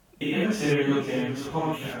Immaterial Games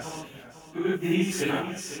Podcast with these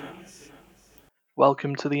guys.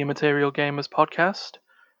 Welcome to the Immaterial Gamers Podcast,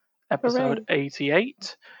 episode Hooray.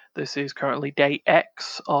 88. This is currently day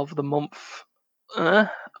X of the month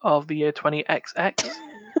of the year 20XX.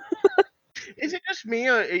 Is it just me,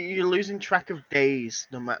 or are you losing track of days?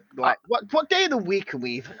 No matter, like, what day of the week are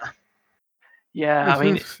we even on? Yeah, I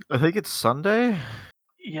mean, I think it's Sunday.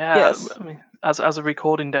 yeah, Yes. I mean, as a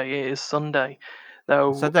recording day, it is Sunday.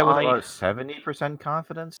 Though Said that with about 70%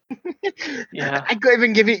 confidence. Yeah. I could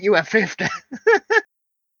even give it you a 50.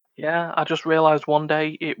 Yeah, I just realised one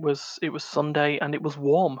day it was Sunday and it was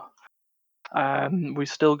warm. We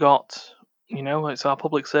still got, it's our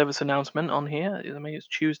public service announcement on here. I mean, it's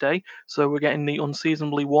Tuesday, so we're getting the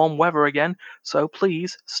unseasonably warm weather again. So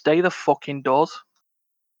please stay the fuck indoors.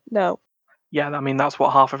 No. Yeah, I mean that's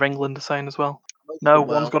what half of England are saying as well. No,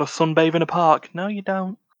 one's got to sunbathe in a park. No, you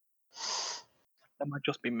don't. That might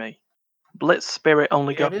just be me. Blitz Spirit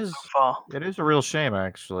only Yeah, goes so far. It is a real shame,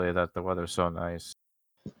 actually, that the weather's so nice.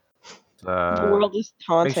 The world is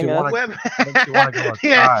taunting you us. makes you wanna go outside.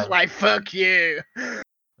 Yeah, it's like, fuck you.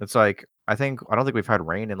 It's like I don't think we've had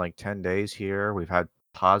rain in like 10 days here. We've had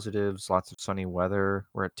positives, lots of sunny weather.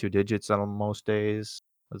 We're at 2 digits on most days.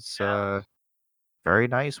 It's very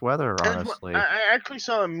nice weather, honestly. I actually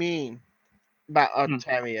saw a meme about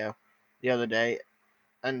Ontario the other day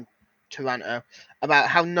and Toronto about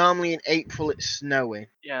how normally in April it's snowing.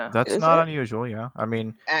 Yeah. That's Is not it? unusual, yeah. I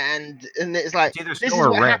mean, And it's like, It's either this is snow or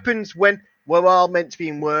what rain. happens when we're all meant to be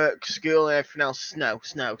in work, school, and everything else. Snow.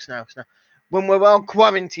 When we're all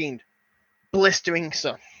quarantined, blistering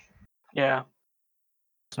sun. Yeah.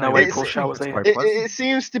 it's No not even- April it's- showers it's either. quite It, pleasant. it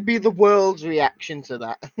seems to be the world's reaction to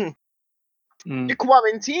that. You're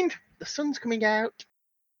quarantined, the sun's coming out.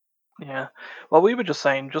 Yeah. Well, we were just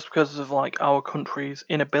saying, just because of like our country's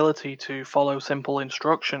inability to follow simple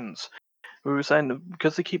instructions, we were saying that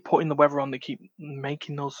because they keep putting the weather on, they keep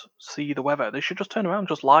making us see the weather. They should just turn around and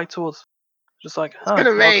just lie to us. Just like, gonna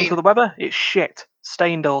welcome rain. to the weather. It's shit.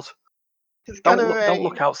 Stay indoors. It's Don't gonna look, don't rain.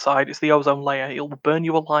 look outside. It's the ozone layer. It'll burn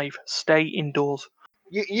you alive. Stay indoors.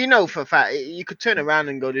 You know for a fact, you could turn around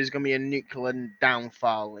and go, there's going to be a nuclear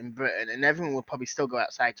downfall in Britain, and everyone will probably still go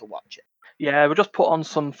outside to watch it. Yeah, we just put on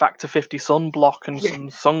some factor 50 sunblock and Yeah. some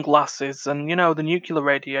sunglasses, and the nuclear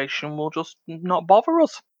radiation will just not bother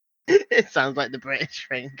us. It sounds like the British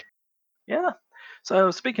thing. Yeah.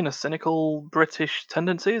 So speaking of cynical British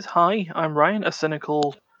tendencies, hi, I'm Ryan, a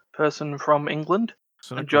cynical person from England,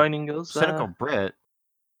 and joining us. Cynical Brit,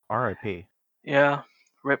 R.I.P. Yeah,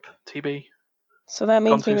 rip TB. So that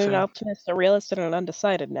means Gone we too need an soon. optimist, a realist, and an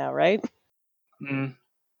undecided now, right?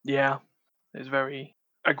 Yeah, it's very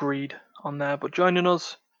agreed on there. But joining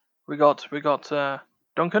us, we got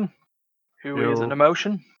Duncan, who is an Yo.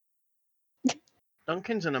 emotion.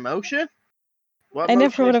 Duncan's an emotion? What I emotion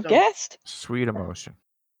never would is have Duncan? guessed. Sweet emotion.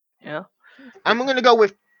 Yeah, I'm going to go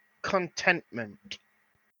with contentment.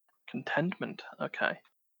 contentment. Okay.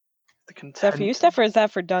 The Is that for you, Steph, or is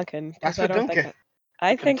that for Duncan? 'Cause That's I for don't Duncan. think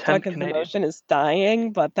I think content Duncan's Canadian. emotion is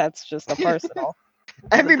dying, but that's just a personal.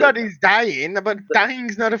 Everybody's dying, but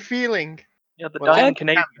dying's not a feeling. Yeah, the Well, dying it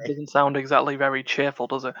Canadian can be. doesn't sound exactly very cheerful,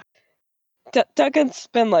 does it? Duncan's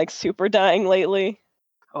been like super dying lately.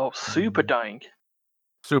 Oh, super dying.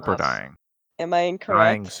 Super That's- dying. Am I Dying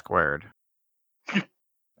incorrect? squared.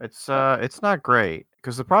 It's not great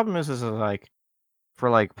because the problem is like for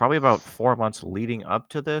like probably about 4 months leading up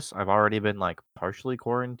to this, I've already been like partially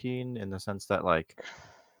quarantined in the sense that like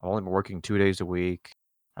I've only been working 2 days a week.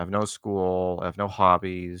 I have no school. I have no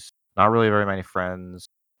hobbies. Not really very many friends.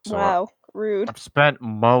 So Wow, rude. I've spent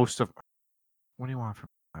most of. What do you want from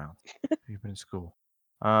me? Wow. You've been in school.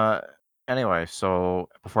 Anyway, so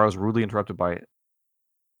before I was rudely interrupted by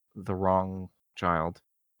the wrong child.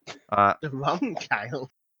 The wrong child.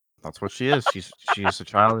 That's what she is. She's a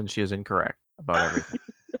child and she is incorrect about everything.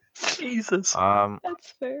 Jesus.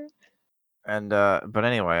 That's fair. And but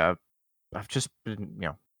anyway, I've just been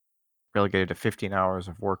relegated to 15 hours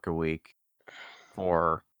of work a week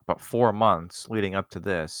for about 4 months leading up to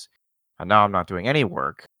this, and now I'm not doing any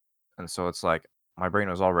work, and so it's like my brain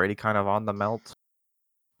was already kind of on the melt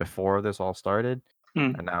before this all started,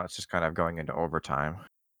 and now it's just kind of going into overtime.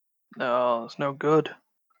 No, it's no good.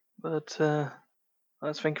 But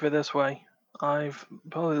let's think of it this way.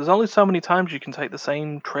 There's only so many times you can take the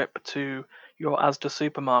same trip to your Asda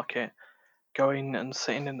supermarket, going and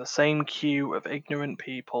sitting in the same queue of ignorant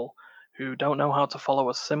people who don't know how to follow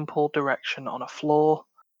a simple direction on a floor.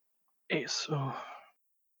 It's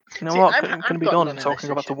See, what I've can be got done none of so I this can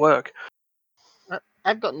go back to issue. work.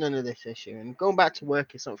 I've got none of this issue, and going back to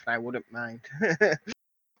work is something I wouldn't mind.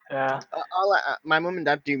 Yeah. I'll let my mum and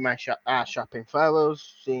dad do my shopping.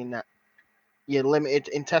 Pharaoh's seeing that you're limited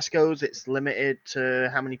in Tesco's. It's limited to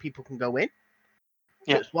how many people can go in.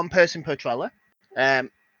 So Yeah. it's one person per trolley.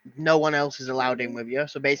 No one else is allowed in with you.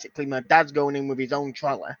 So basically, my dad's going in with his own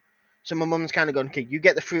trolley. So my mum's kind of going, okay, you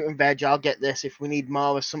get the fruit and veg, I'll get this. If we need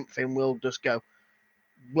more or something, we'll just go.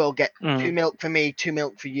 We'll get 2 milk for me, 2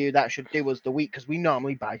 milk for you. That should do us the week because we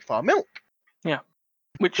normally buy 4 milk. Yeah.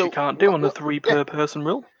 Which So you can't do on the what- 3 yeah. per person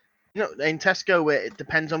rule. No, in Tesco, it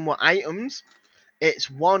depends on what items. It's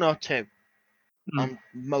 1 or 2 on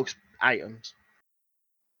most items.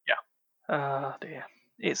 Dear.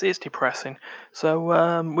 It's depressing.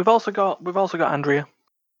 So we've also got Andrea.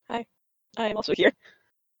 Hi, I am also here.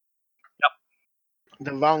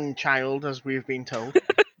 The wrong child, as we've been told.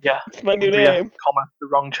 Yeah. It's my new Andrea, name. comma, the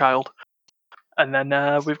wrong child. And then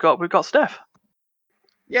we've got Steph.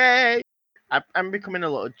 Yay! I'm becoming a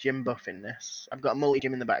little gym buff in this. I've got a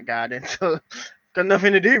multi-gym in the back garden, so got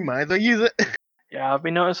nothing to do, might as well use it. Yeah, I've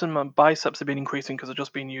been noticing my biceps have been increasing because I've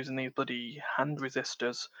just been using these bloody hand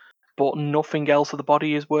resistors. But nothing else of the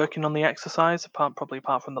body is working on the exercise, probably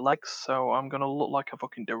apart from the legs. So I'm gonna look like a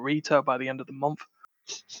fucking Dorito by the end of the month.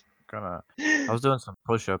 I was doing some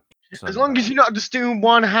push-ups. As long as you're not just doing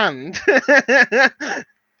one hand.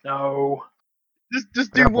 No. just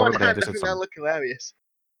Yeah, do one bored of it, I hand. just I did think that'll some- look hilarious.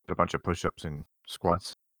 a bunch of push-ups and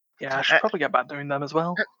squats. Yeah, I should probably get back doing them as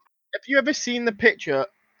well. Have you ever seen the picture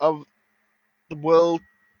of the world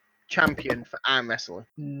champion for arm wrestling?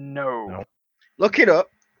 No. Look it up.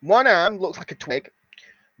 One arm looks like a twig.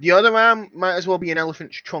 The other arm might as well be an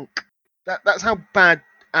elephant's trunk. That's how bad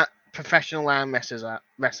professional arm wrestlers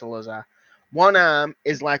are. One arm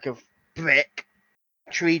is like a brick,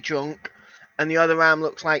 tree trunk, and the other arm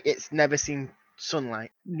looks like it's never seen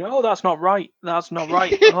sunlight. No, that's not right. That's not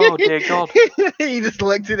right. Oh dear God. You just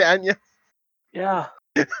looked at it, hadn't you? Yeah.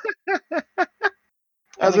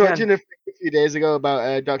 I was And watching a few days ago about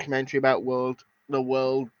a documentary about the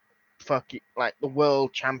world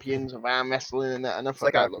champions of arm wrestling and that, and I thought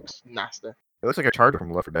like that a- looks nasty. It looks like a charger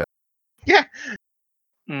from Left 4 Dead. Yeah.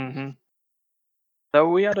 Mhm. So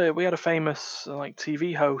we had a famous like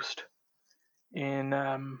TV host in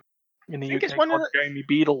the think it's UK one of called Jamie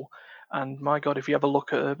Beadle, and my God, if you ever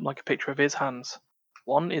look at like a picture of his hands,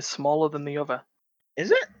 one is smaller than the other.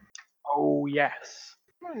 Is it? Oh yes,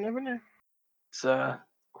 I never know. it's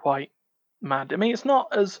quite mad. I mean, it's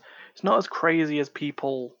not as crazy as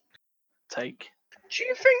people take. Do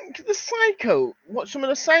you think what some of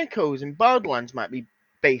the psychos in Borderlands might be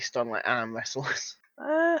based on like arm wrestlers?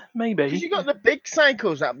 Maybe. Because you got the big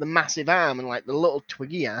psychos that have the massive arm and like the little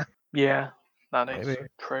twiggy arm. Yeah, that is Maybe.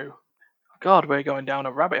 true. God, we're going down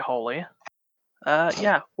a rabbit hole here.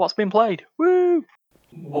 Yeah, what's been played? Woo!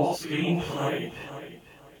 What's being played?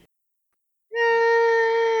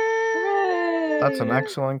 That's an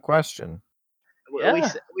excellent question. Are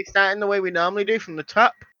Yeah. we starting the way we normally do from the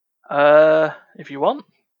top? If you want,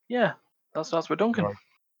 yeah, that starts with Duncan. Well,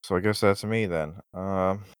 So I guess that's me then.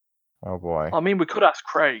 Oh boy. I mean, we could ask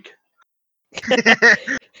Craig.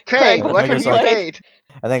 Craig, what what have have you you played? played?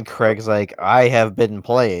 And then Craig's like, I have been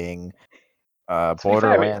playing be fair,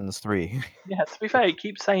 Borderlands 3. Yeah, to be fair, he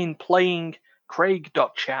keeps saying playing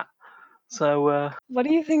Craig.chat. So, What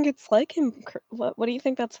do you think it's like what do you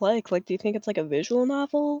think that's like? Like, do you think it's like a visual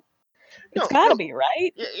novel? It's No, gotta no. be,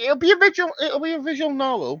 right? It'll be a visual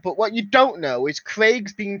novel, but what you don't know is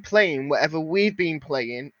Craig's been playing whatever we've been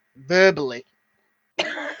playing verbally.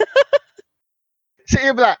 So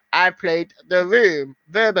he'll be like, I played The Room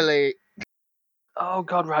verbally. oh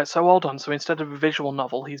god, right. So hold on. So instead of a visual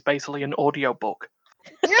novel, he's basically an audiobook.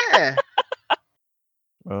 Yeah.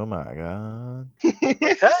 Oh my god.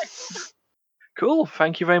 Okay. Cool.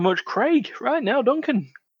 Thank you very much, Craig. Right now,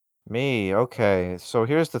 Duncan. Me, okay. So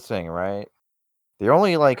here's the thing, right? The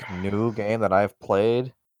only like new game that I've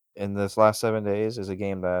played in this last 7 days is a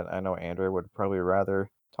game that I know Andrea would probably rather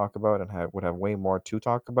talk about and would have way more to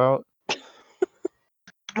talk about.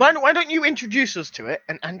 Why don't you introduce us to it,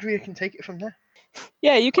 and Andrea can take it from there.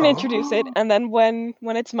 Yeah, you can introduce it, Oh. and then when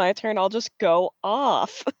it's my turn, I'll just go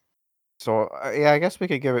off. So yeah, I guess we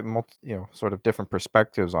could give it sort of different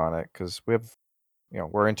perspectives on it because we have,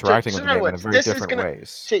 we're interacting with the in other game in a words, very this is different gonna- ways.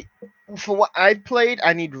 See, for what I've played,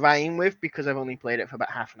 I need Ryan with because I've only played it for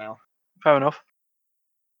about half an hour, Fair enough.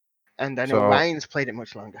 and I know So- Ryan's played it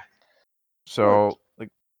much longer. So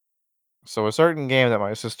a certain game that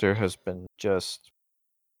my sister has been just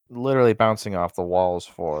literally bouncing off the walls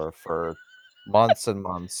for months and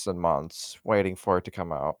months and months, waiting for it to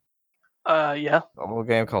come out. Yeah. A little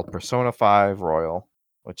game called Persona 5 Royal,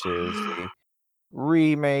 which is the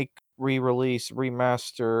remake, re-release,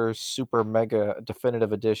 remaster, super mega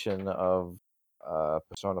definitive edition of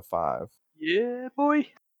Persona 5. Yeah, boy.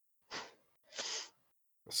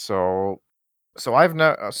 So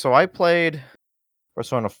I played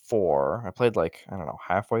Persona 4. I played like, I don't know,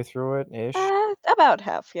 halfway through it ish. About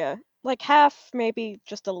half, yeah. Like half, maybe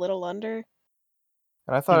just a little under.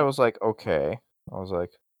 And I thought it was like okay. I was like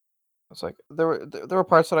there were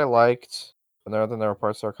parts that I liked, and then there were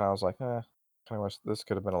parts that I kind of was like, kind of wish this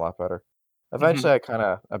could have been a lot better. Eventually, I kind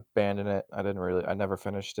of abandoned it. I never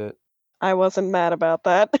finished it. I wasn't mad about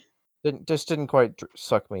that. Didn't quite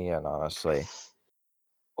suck me in, honestly. I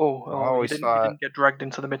Oh, you always didn't thought get dragged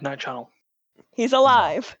into the Midnight Channel. He's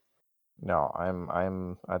alive. no,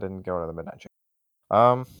 I didn't go to the Midnight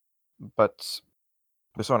Channel. But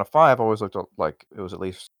Persona 5 always looked like it was at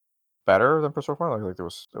least better than Persona 4. Like it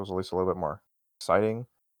was at least a little bit more exciting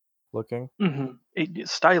looking.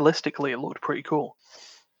 Stylistically, it looked pretty cool.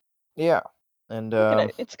 Yeah, and Look at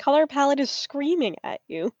it. Its color palette is screaming at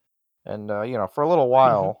you. and for a little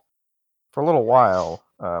while,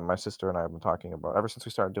 my sister and I have been talking about ever since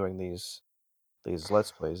we started doing these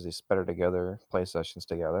Let's Plays, these Better Together play sessions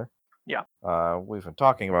together. Yeah. We've been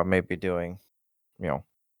talking about maybe doing,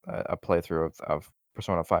 a playthrough of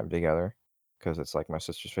Persona 5 together, because it's like my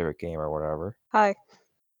sister's favorite game or whatever. Hi.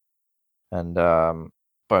 And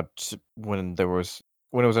but when it was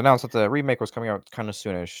announced that the remake was coming out kind of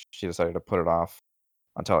soonish, she decided to put it off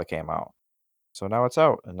until it came out. So now it's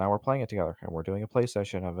out, and now we're playing it together, and we're doing a play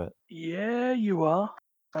session of it. Yeah, you are.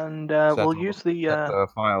 And Sent we'll all use sent the the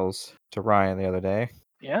files to Ryan the other day.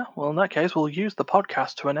 yeah. Well, in that case, we'll use the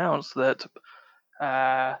podcast to announce that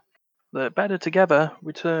that Better Together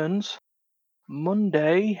returns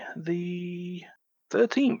Monday, the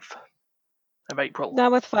 13th of April.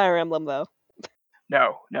 Not with Fire Emblem though.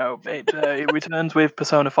 No, it returns with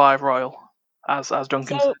Persona 5 Royal, as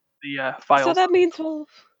Duncan said. The files. So that means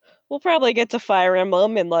we'll probably get to Fire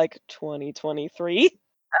Emblem in like 2023.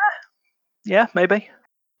 Yeah, maybe.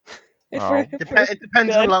 If Oh. we're It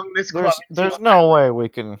depends how good. long this There's no way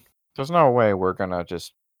we're gonna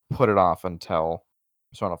just put it off until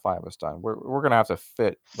Persona 5 is done. We're gonna have to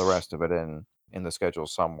fit the rest of it in the schedule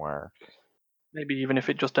somewhere. Maybe even if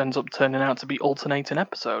it just ends up turning out to be alternating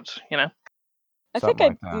episodes, I Something think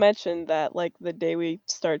like I that. mentioned that like the day we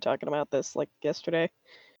started talking about this, like yesterday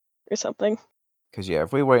or something. Because yeah,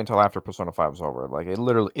 if we wait until after Persona 5 is over, like it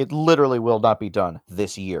literally will not be done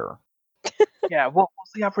this year. Yeah, what's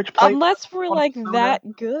the average play? Unless we're on like Persona? that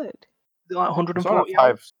good. Like Persona 140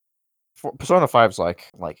 hours? 5 Persona 5's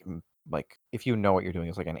like if you know what you're doing,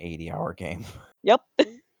 it's like an 80-hour game. Yep.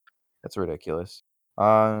 That's ridiculous.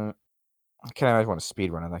 I can't imagine what a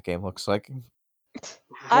speedrun that game looks like.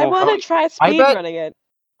 I want to try speedrunning it.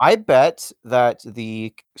 I bet that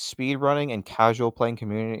the speedrunning and casual playing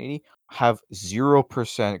community have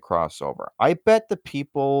 0% crossover. I bet the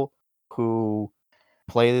people who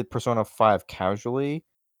play Persona 5 casually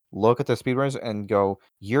look at the speedrunners and go,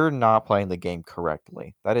 "You're not playing the game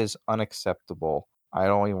correctly. That is unacceptable. I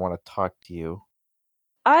don't even want to talk to you."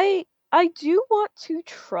 I do want to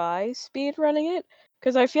try speedrunning it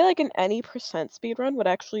because I feel like an any percent speedrun would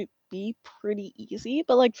actually be pretty easy,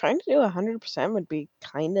 but like trying to do 100% would be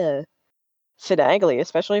kind of finagly,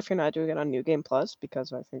 especially if you're not doing it on New Game Plus,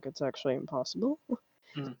 because I think it's actually impossible.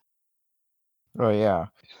 Oh yeah.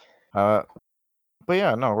 But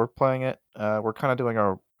yeah, no, we're playing it. We're kind of doing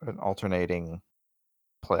an alternating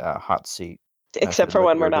hot seat. Except method for like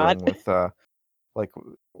when we we're were not. doing with like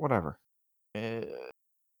whatever.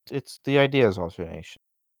 It's the idea is alternation.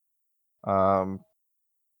 For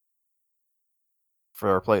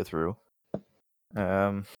our playthrough.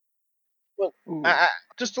 Well,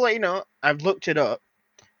 just to let you know, I've looked it up.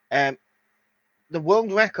 The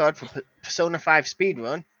world record for Persona 5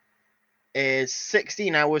 speedrun is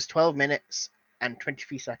 16 hours, 12 minutes, and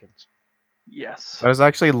 23 seconds. Yes. That is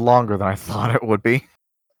actually longer than I thought it would be.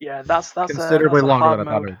 Yeah, that's Considerably that's a longer hard than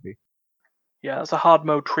I mode. thought it would be. Yeah, that's a hard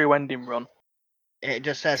mode true ending run. It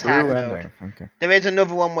just says True hard ending. mode. Okay. There is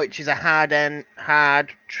another one which is a hard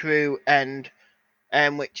true end,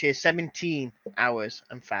 which is 17 hours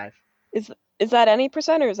and 5. Is that any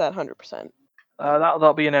percent or is that 100%?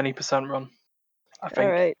 That'll be an any percent run, I think.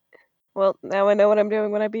 All right. Well, now I know what I'm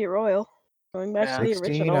doing when I beat Royal. Going back to the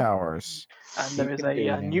 16 original. hours. And there Keep is it a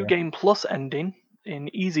going, New yeah. Game Plus ending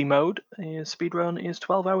in easy mode. Speedrun is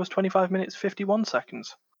 12 hours, 25 minutes, 51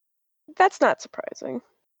 seconds. That's not surprising.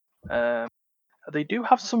 They do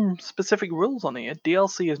have some specific rules on here.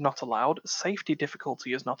 DLC is not allowed, safety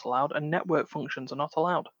difficulty is not allowed, and network functions are not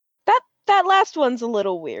allowed. That last one's a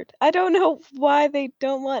little weird. I don't know why they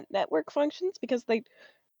don't want network functions because they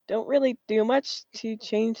don't really do much to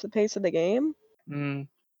change the pace of the game. Mm,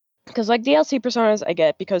 Because like DLC personas I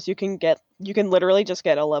get because you can literally just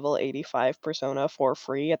get a level 85 persona for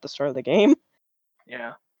free at the start of the game.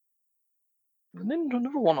 yeah. And then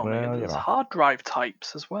another one on Well, here. you There's know. hard drive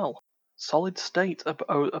types as well. Solid state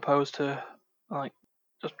opposed to like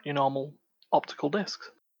just your normal optical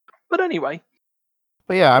discs. But anyway,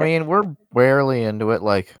 But yeah, I Yep. mean, we're barely into it.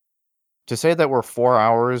 Like, to say that we're 4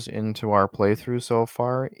 hours into our playthrough so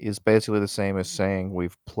far is basically the same as saying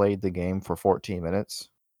we've played the game for 14 minutes.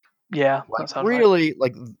 yeah, Like, that sounds right. really,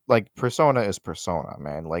 like Persona is Persona,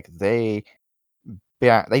 man. Like, they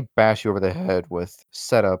bash you over the head with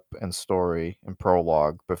setup and story and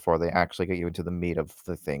prologue before they actually get you into the meat of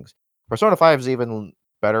the things. Persona 5 is even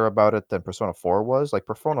better about it than Persona 4 was. Like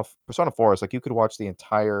Persona 4 is like you could watch the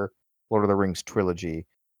entire Lord of the Rings trilogy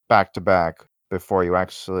back to back before you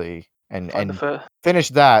actually Like the and first, finish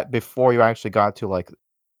that before you actually got to like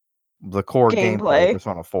the core gameplay of Gameplay.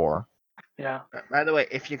 Persona 4. yeah. By the way,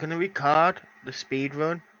 if you're going to record the speed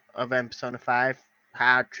run of Persona 5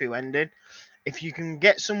 hard true ending, if you can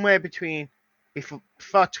get somewhere between before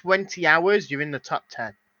 20 hours, you're in the top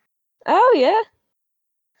 10. Oh yeah.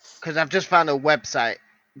 Because I've just found a website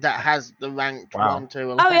that has the ranked Wow. 1 to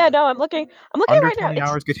 11. Oh yeah, no, I'm looking Under right now. 20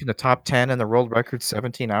 hours gets you in the top 10 and the world record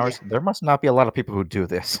 17 hours. There must not be a lot of people who do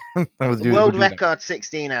this. Who The do world that. record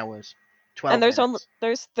 16 hours. 12 And there's only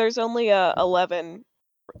minutes. there's only 11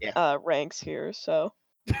 Yeah. ranks here, so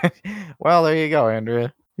Well, there you go,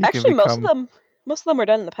 Andrea. You can actually become. most of them were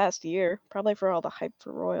done in the past year, probably for all the hype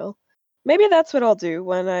for Royal. Maybe that's what I'll do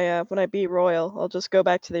when I beat Royal. I'll just go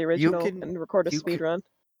back to the original can- and record a you speed can- run.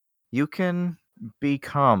 You can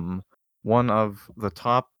become one of the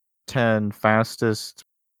top 10 fastest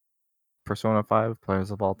Persona 5 players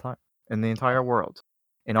of all time in the entire world.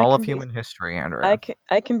 In I all of can be- human history, Andrea.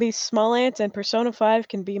 I can be Small Ant, and Persona 5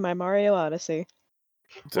 can be my Mario Odyssey.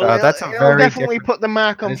 Well, That's a it'll very definitely different. put the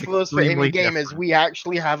mark that on is for us for extremely indie gamers. different. We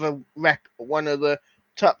actually have one of the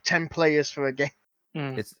top 10 players for a game.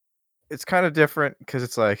 Mm. It's kind of different because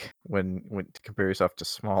it's like when to compare yourself to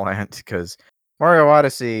Small Ant, because Mario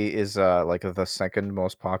Odyssey is like the second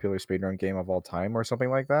most popular speedrun game of all time or something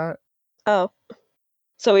like that. Oh,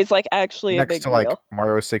 so he's like actually a Next big to like deal.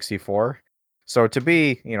 Mario 64. So to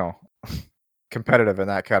be, competitive in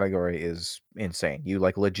that category is insane. You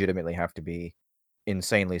like legitimately have to be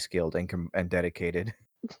insanely skilled and dedicated.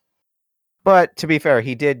 But to be fair,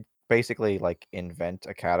 he did basically like invent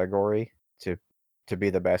a category to be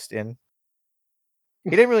the best in.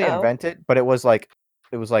 He didn't really Oh. invent it, but it was like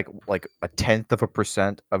a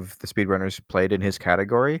 10% of the speedrunners played in his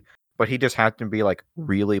category. But he just happened to be like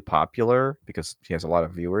really popular because he has a lot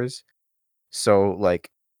of viewers. So like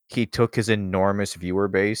he took his enormous viewer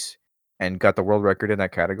base and got the world record in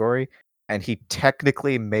that category, and he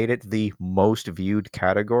technically made it the most viewed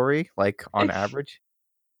category, like on average,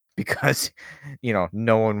 because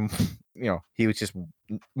no one, he was just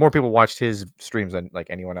more people watched his streams than like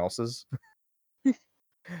anyone else's.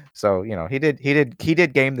 So he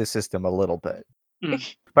did game the system a little bit.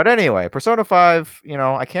 Mm. But anyway, Persona 5,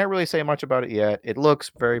 I can't really say much about it yet. It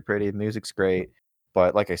looks very pretty, the music's great.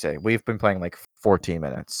 But like I say, we've been playing like 14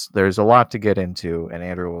 minutes. There's a lot to get into, and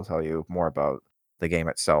Andrew will tell you more about the game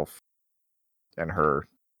itself and her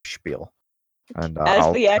spiel. And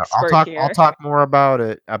As the expert I'll here. talk more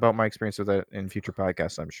about my experience with it in future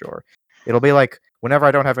podcasts, I'm sure. It'll be like whenever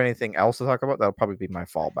I don't have anything else to talk about, that'll probably be my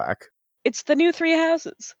fallback. It's the new 3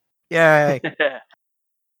 houses. Yay!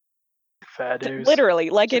 Fair dues. Literally,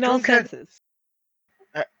 like So in all Drunken, senses.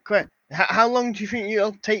 Quick, how long do you think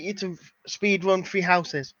it'll take you to speed run 3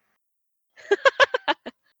 houses?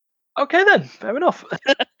 Okay then, fair enough.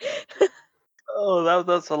 Oh,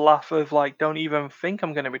 that's a laugh of like, don't even think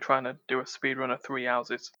I'm going to be trying to do a speedrun of 3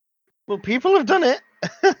 houses. Well, people have done it.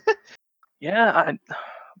 Yeah,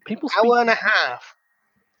 people speak. Hour and a half.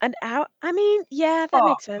 An hour? I mean, yeah, that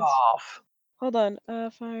makes sense. Off. Hold on.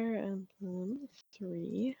 Fire Emblem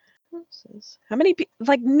 3 houses. How many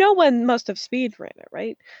like no one must have speedrun it,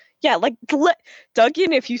 right? Yeah, like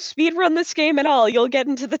Duncan, if you speedrun this game at all, you'll get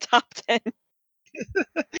into the top 10.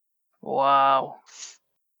 Wow.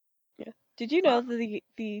 Yeah. Did you know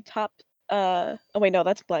the top oh wait, no,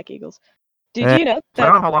 that's Black Eagles. Did Eh, you know So I that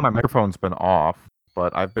don't know how long my microphone's been off,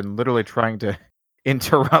 but I've been literally trying to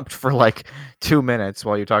interrupt for like 2 minutes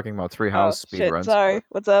while you're talking about 3 house oh shit, speedruns. sorry.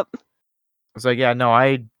 What's up? It's like, yeah, no,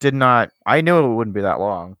 I did not. I knew it wouldn't be that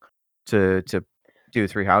long to do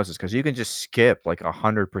 3 houses because you can just skip like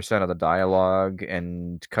 100% of the dialogue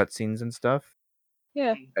and cutscenes and stuff.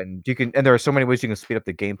 Yeah. And there are so many ways you can speed up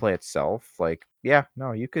the gameplay itself. Like, yeah,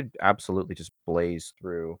 no, you could absolutely just blaze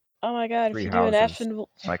through Oh my god, if 3 you do an houses, Ashen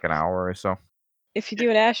like an hour or so. if you do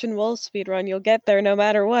an Ashen Wolf speedrun, you'll get there no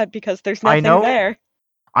matter what because there's I nothing know. there.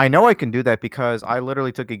 I know I can do that because I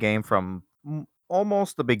literally took a game from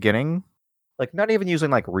almost the beginning, like not even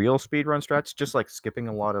using like real speedrun strats, just like skipping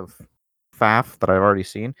a lot of faff that I've already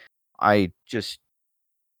seen. I just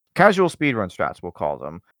casual speedrun strats, we'll call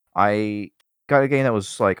them. I got a game that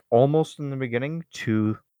was like almost in the beginning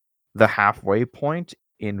to the halfway point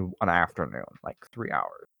in an afternoon, like 3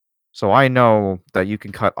 hours. So I know that you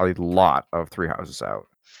can cut a lot of 3 houses out.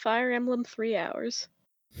 Fire Emblem 3 hours.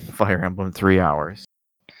 Fire Emblem 3 hours.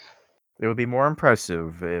 It would be more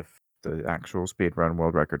impressive if the actual speedrun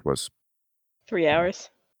world record was 3 hours.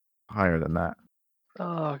 higher than that.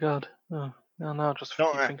 Oh god. Oh, no, just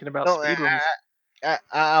Don't keep I- thinking about don't speedruns.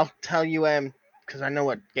 I'll tell you because I know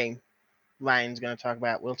what game Ryan's going to talk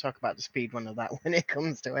about. We'll talk about the speed run of that when it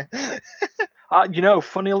comes to it.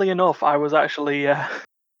 Funnily enough, I was actually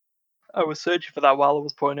I was searching for that while I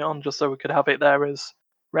was putting it on, just so we could have it there as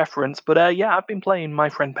reference. But yeah, I've been playing My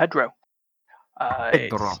Friend Pedro.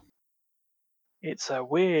 It's a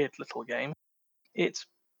weird little game. It's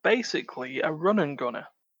basically a run and gunner,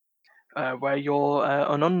 where you're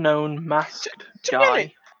an unknown masked To be honest,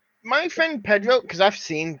 guy. My Friend Pedro, because I've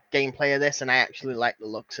seen gameplay of this and I actually like the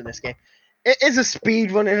looks of this game. It is a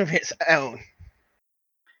speed run of its own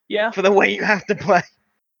Yeah, for the way you have to play.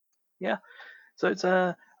 so it's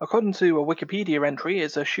according to a Wikipedia entry,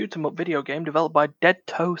 it's a shoot 'em up video game developed by Dead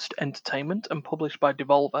Toast Entertainment and published by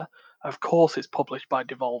Devolver. Of course, it's published by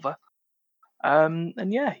Devolver.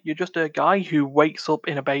 And yeah, you're just a guy who wakes up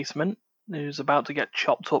in a basement, who's about to get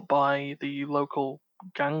chopped up by the local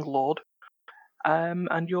gang lord,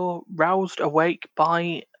 and you're roused awake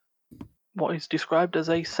by what is described as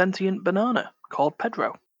a sentient banana called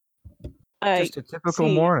Pedro. Just a typical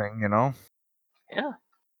see. morning, you know? Yeah.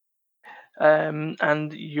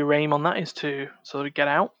 And your aim on that is to sort of get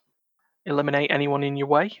out, eliminate anyone in your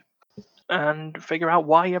way, and figure out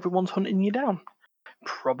why everyone's hunting you down.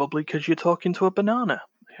 Probably because you're talking to a banana.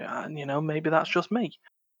 Yeah, maybe that's just me.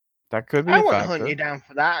 That could be I a wouldn't hunt factor. you down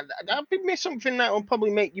for that. That'd be something that will probably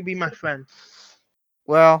make you be my friend.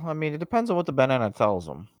 Well, I mean, it depends on what the banana tells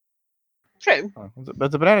him. True.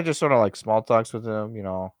 But the banana just sort of like small talks with him,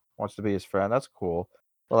 wants to be his friend. That's cool.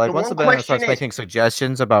 But like The once the one banana question starts is, making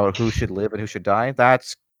suggestions about who should live and who should die,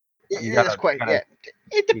 that's you it's gotta, quite, you gotta, yeah.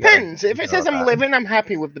 It you gotta depends. If it ignore says I'm that. living, I'm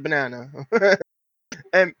happy with the banana.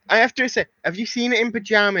 I have to say, have you seen it in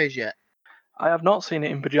pajamas yet? I have not seen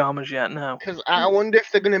it in pajamas yet. No. Because I wonder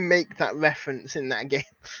if they're gonna make that reference in that game.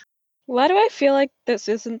 Why do I feel like this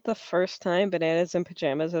isn't the first time Bananas in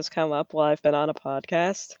Pajamas has come up while I've been on a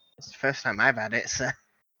podcast? It's the first time I've had it, so.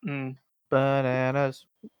 Mm. Bananas.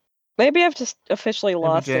 Maybe I've just officially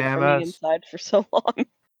lost it from the pajamas. inside for so long.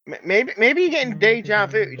 Maybe you're getting deja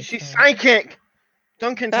vu. She's psychic.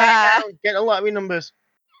 Duncan, tie it down. Get a lottery numbers.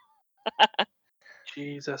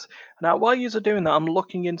 Jesus. Now, while you're doing that, I'm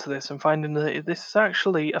looking into this and finding that this is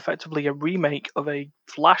actually effectively a remake of a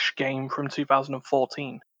Flash game from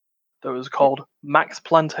 2014 that was called Max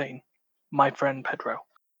Plantain, My Friend Pedro.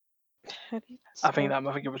 How do you I think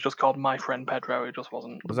spell- it was just called My Friend Pedro. It just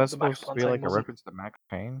wasn't. Was that The Max supposed to be Plantain like a wasn't. reference to Max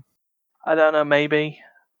Payne? I don't know. Maybe.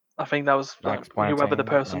 I think that was Max whoever the Plantain,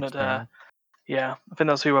 person Max at. Payne. Yeah, I think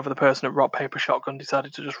that's whoever the person at Rock Paper Shotgun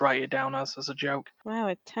decided to just write it down as a joke. Wow,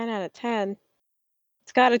 a 10 out of 10.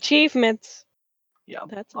 It's got achievements. Yeah.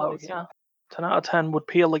 That's Oh always yeah. 10 out of 10 would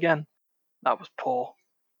peel again. That was poor.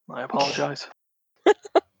 I apologise.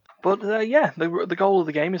 But yeah, the goal of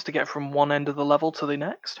the game is to get from one end of the level to the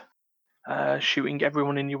next, shooting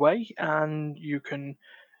everyone in your way, and you can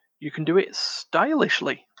do it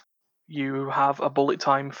stylishly. You have a bullet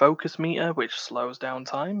time focus meter, which slows down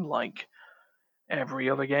time, like every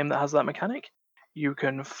other game that has that mechanic. You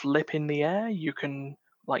can flip in the air. You can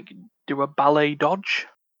do a ballet dodge.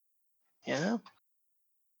 You know,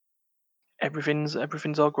 everything's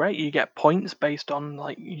all great. You get points based on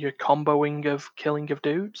your comboing of killing of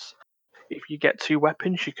dudes. If you get two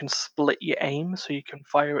weapons, you can split your aim, so you can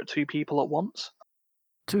fire at two people at once.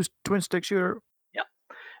 Twin stick shooter. Yeah.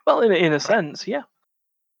 Well, in a sense, yeah.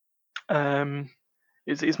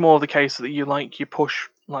 It's more the case that you push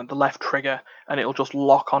the left trigger and it'll just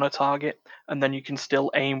lock on a target, and then you can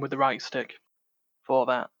still aim with the right stick for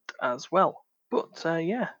that as well. But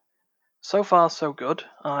yeah, so far so good.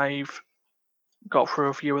 I've got through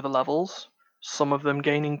a few of the levels. Some of them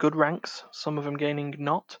gaining good ranks, some of them gaining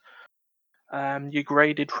not. You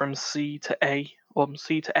graded from C to A or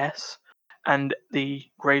C to S, and the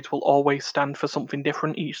grades will always stand for something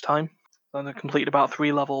different each time. And I completed about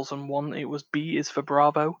 3 levels, and one it was B is for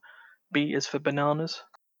Bravo, B is for bananas,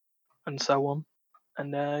 and so on.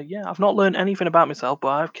 And yeah, I've not learned anything about myself, but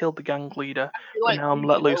I've killed the gang leader. feel But like now I'm you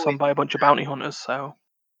let should loose always on by a bunch of bounty hunters. So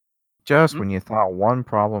Just Hmm? when you thought one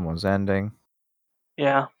problem was ending.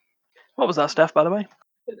 yeah. What was that, Steph? By the way?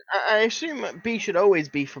 I assume that B should always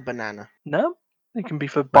be for banana. No, it can be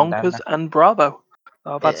for Banana. bonkers and bravo.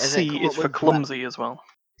 But Has it C come is up for with clumsy as well.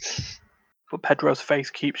 But Pedro's face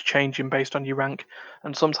keeps changing based on your rank,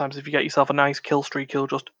 and sometimes if you get yourself a nice kill streak, he'll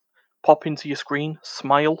just pop into your screen,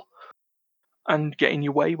 smile, and get in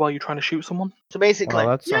your way while you're trying to shoot someone. So basically,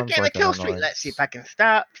 Well, that you're sounds getting like a an kill streak. annoyance. Let's see if I can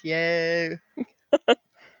stop you.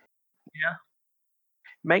 Yeah.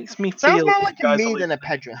 Makes me Sounds feel more that like you a guys are me than a listening.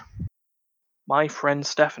 Pedro. My friend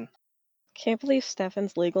Stefan. Can't believe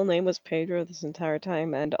Stefan's legal name was Pedro this entire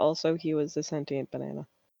time, and also he was a sentient banana.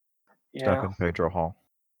 Yeah. Stefan Pedro Hall.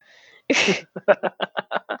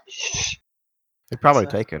 Shh. He'd probably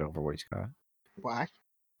It's, take it over what he's got. Why?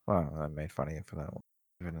 Well, that made fun of you for that one.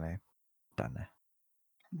 Give it a name. Done it.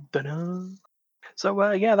 Dunno.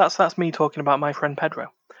 So yeah, that's me talking about my friend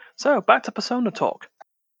Pedro. So back to Persona talk.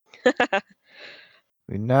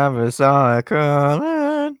 We never saw it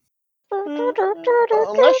coming.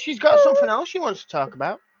 Unless she's got something else she wants to talk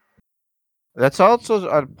about. That's also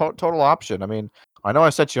a total option. I mean, I know I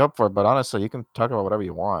set you up for it, but honestly, you can talk about whatever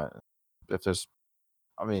you want. If there's,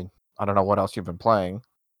 I mean, I don't know what else you've been playing.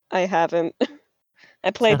 I haven't.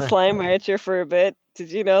 I played Slime Rancher for a bit.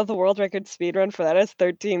 Did you know the world record speedrun for that is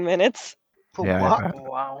 13 minutes? For Yeah, I what? bet.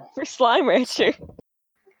 Wow. For Slime Rancher.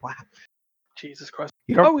 Wow. Jesus Christ.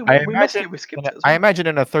 You don't. Oh, I we missed imagine. it. We skipped in it a- as I well. imagine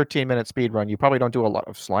in a 13-minute speed run, you probably don't do a lot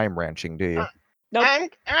of slime ranching, do you? Nope.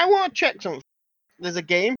 I want to check something. There's a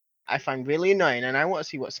game I find really annoying, and I want to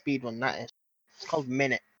see what speedrun that is. It's called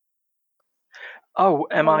Minute. Oh,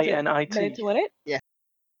 What is it? MINIT. Minute to win it?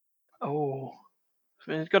 Oh,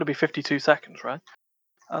 it's got to be 52 seconds, right?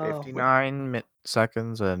 59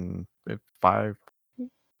 seconds and 5.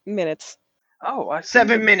 Minutes. Oh, I see.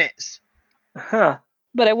 7 minutes. Huh.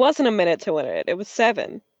 But it wasn't a minute to win it. It was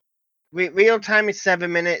 7. Real time is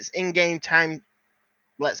 7 minutes. In-game time,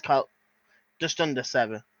 let's call it just under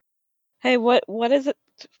 7. Hey, what is it?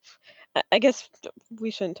 I guess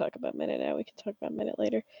we shouldn't talk about Minute now. We can talk about Minute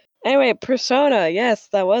later. Anyway, Persona. Yes,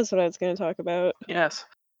 that was what I was going to talk about. Yes.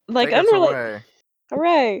 Like, Take us unrelated. away.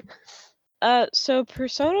 Hooray! So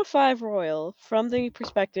Persona 5 Royal, from the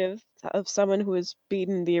perspective of someone who has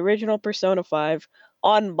beaten the original Persona 5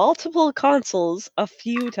 on multiple consoles a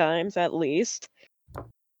few times at least,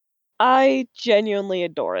 I genuinely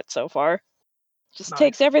adore it so far. Just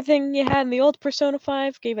takes Nice. everything you had in the old Persona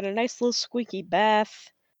 5, gave it a nice little squeaky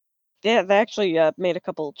bath. Yeah, they actually made a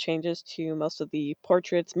couple changes to most of the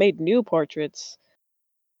portraits, made new portraits.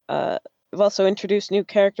 We've also introduced new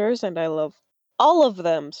characters, and I love all of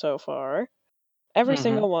them so far. Every Mhm.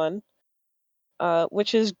 single one.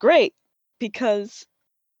 Which is great because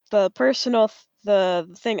the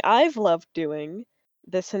thing I've loved doing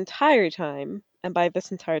this entire time, and by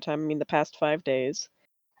this entire time I mean the past 5 days,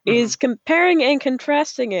 is comparing and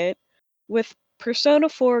contrasting it with Persona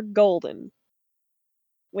 4 Golden,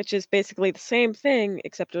 which is basically the same thing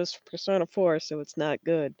except it was Persona 4, so it's not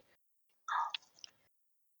good.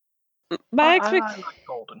 My I expect like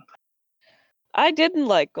Golden. I didn't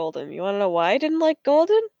like Golden. You want to know why I didn't like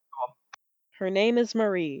Golden? on. Her name is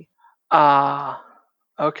Marie. Ah,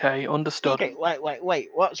 okay, understood. Okay, wait.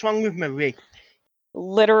 What's wrong with Marie?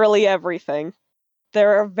 Literally everything.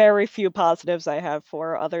 There are very few positives I have for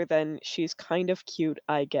her other than she's kind of cute,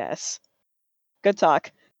 I guess. Good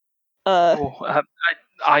talk. Oh,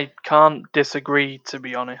 I can't disagree, to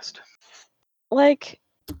be honest. Like,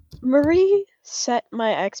 Marie set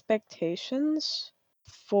my expectations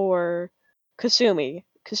for Kasumi.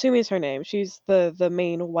 Kasumi's her name. She's the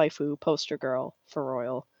main waifu poster girl for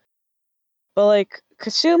Royal. But like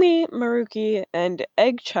Kasumi, Maruki, and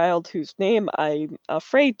Eggchild, whose name I'm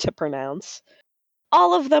afraid to pronounce,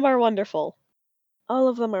 all of them are wonderful. All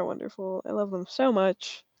of them are wonderful. I love them so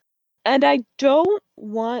much. And I don't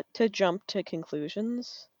want to jump to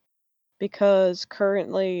conclusions because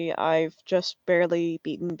currently I've just barely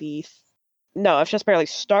beaten I've just barely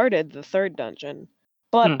started the third dungeon.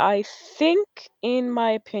 But I think, in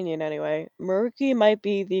my opinion anyway, Maruki might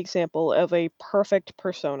be the example of a perfect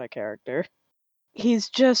Persona character. He's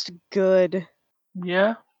just good.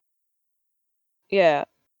 Yeah. Yeah.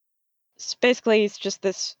 Basically, he's just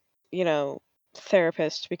this,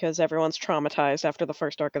 therapist because everyone's traumatized after the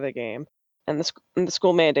first arc of the game. And the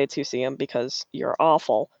school mandates you see him because you're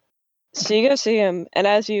awful. So you go see him, and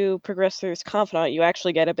as you progress through his confidant, you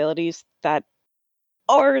actually get abilities that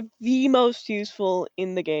are the most useful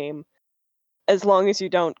in the game, as long as you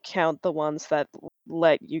don't count the ones that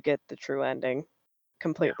let you get the true ending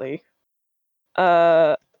completely.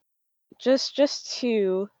 Just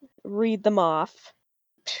to read them off.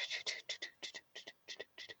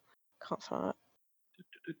 Confidant.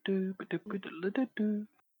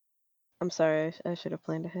 I'm sorry, I should have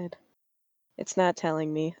planned ahead. It's not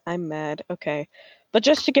telling me. I'm mad. Okay. But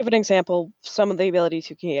just to give an example, some of the abilities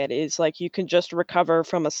you can get is like you can just recover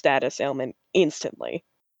from a status ailment instantly.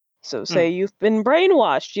 So say you've been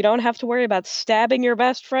brainwashed, you don't have to worry about stabbing your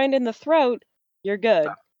best friend in the throat. You're good.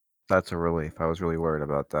 That's a relief. I was really worried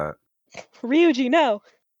about that. Ryuji, no.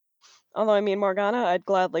 Although I mean Morgana, I'd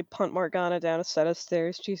gladly punt Morgana down a set of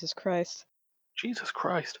stairs. Jesus Christ. Jesus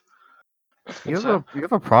Christ. You It's,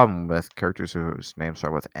 have a problem with characters whose names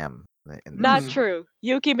start with M. In Not this. true.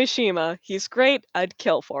 Yuki Mishima, he's great. I'd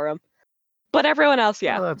kill for him. But everyone else,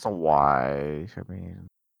 yeah. Well, that's a why. I mean,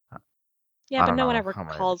 Yeah, I but don't no one know ever how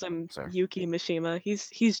many calls him names there. Yuki Mishima.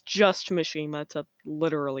 He's just Mishima to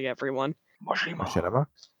literally everyone. Machinima?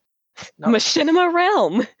 No. Machinima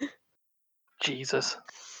Realm. Jesus.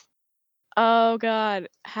 Oh god,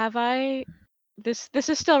 have I? This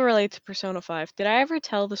is still related to Persona 5. Did I ever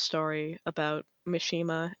tell the story about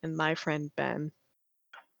Mishima and my friend Ben?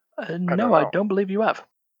 No, I don't believe you have.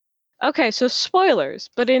 Okay, so spoilers,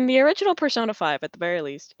 but in the original Persona 5, at the very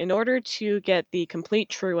least, in order to get the complete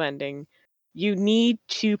true ending, you need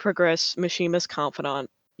to progress Mishima's Confidant.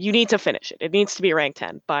 You need to finish it. It needs to be rank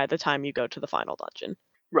 10 by the time you go to the final dungeon.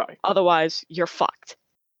 Right. Otherwise, you're fucked.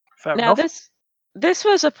 Fair Now, enough. this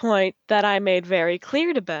was a point that I made very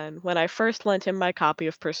clear to Ben when I first lent him my copy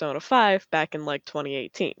of Persona 5 back in like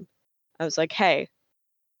 2018. I was like, hey,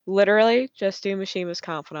 literally just do Mishima's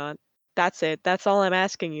Confidant. That's it. That's all I'm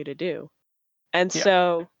asking you to do. And Yeah.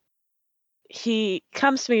 so he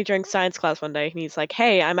comes to me during science class one day and he's like,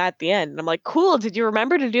 hey, I'm at the end. And I'm like, cool, did you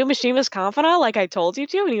remember to do Mishima's Confidant like I told you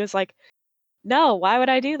to? And he was like, no, why would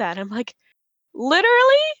I do that? I'm like, literally,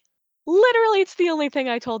 it's the only thing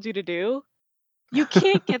I told you to do. You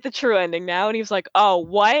can't get the true ending now. And he was like, oh,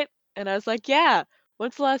 what? And I was like, yeah,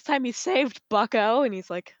 when's the last time you saved, bucko? And he's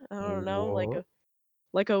like, I don't know,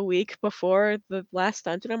 like a week before the last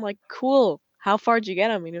dungeon. I'm like, cool, how far did you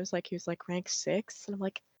get him? And he was like rank 6. And I'm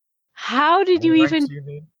like, how did you even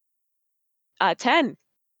 10?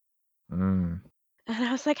 Mm, And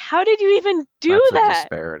I was like, how did you even do that's a that?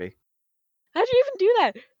 disparity. How did you even do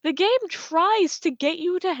that? The game tries to get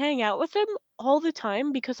you to hang out with him all the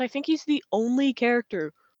time because I think he's the only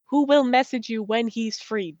character who will message you when he's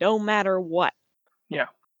free, no matter what. Yeah.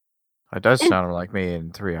 It does And- sound like me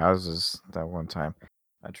in Three Houses that one time.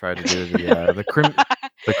 I tried to do the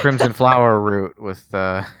Crimson Flower route with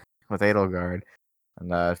Edelgard,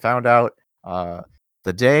 and found out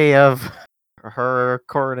the day of her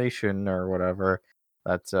coronation or whatever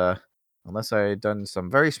that unless I had done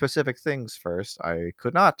some very specific things first, I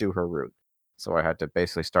could not do her route. So I had to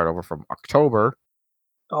basically start over from October,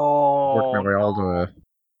 work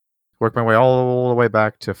my Oh, way all the way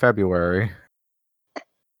back to February.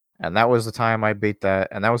 And that was the time I beat that,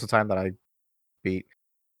 and that was the time that I beat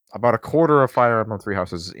about a quarter of Fire Emblem Three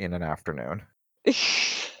Houses in an afternoon.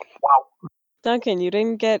 wow. Duncan, you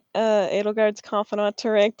didn't get Edelgard's Confidant to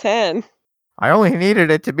rank 10. I only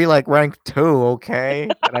needed it to be like rank 2, okay?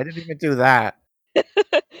 And I didn't even do that. And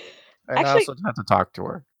I Actually, also had to talk to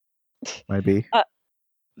her. Maybe.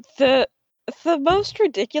 the most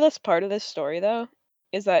ridiculous part of this story, though,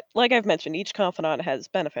 is that, like I've mentioned, each Confidant has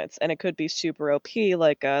benefits, and it could be super OP,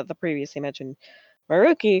 like the previously mentioned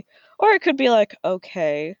Maruki, or it could be like,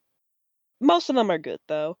 okay. Most of them are good,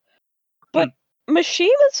 though. But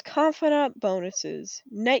Mishima's Confidant bonuses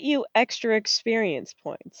net you extra experience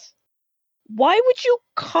points. Why would you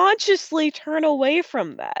consciously turn away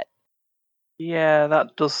from that? Yeah,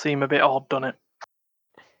 that does seem a bit odd, doesn't it?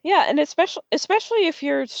 Yeah, and especially if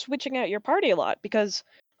you're switching out your party a lot, because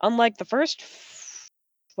unlike the first,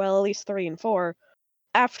 well, at least 3 and 4,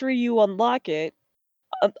 after you unlock it,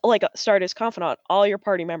 like start as Confidant, all your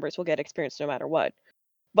party members will get experience no matter what.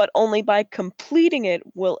 But only by completing it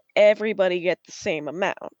will everybody get the same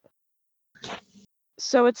amount.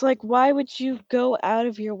 So it's like, why would you go out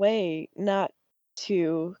of your way not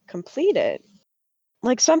to complete it?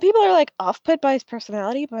 Like, some people are like off-put by his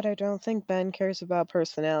personality, but I don't think Ben cares about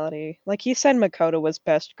personality. Like, he said Makoto was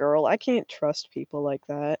best girl. I can't trust people like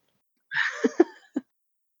that.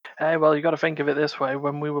 Hey, well, you got to think of it this way: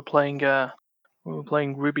 when we were playing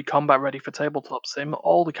Ruby Combat Ready for Tabletop Sim,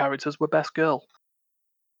 all the characters were best girl,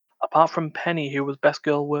 apart from Penny, who was best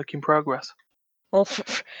girl work in progress. Well,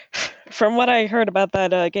 from what I heard about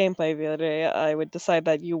that gameplay the other day, I would decide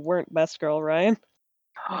that you weren't best girl, Ryan.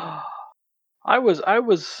 I was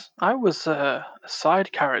a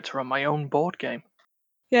side character on my own board game.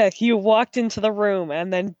 Yeah, you walked into the room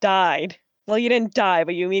and then died. Well, you didn't die,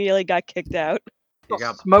 but you immediately got kicked out. You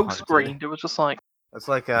got Smoke punted. screened. It was just like, It's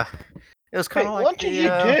like it was kind Wait, of like what did you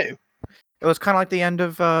do? It was kind of like the end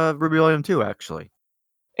of Rebellion 2, actually.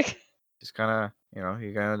 Just kind of,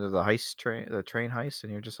 you got into the train heist,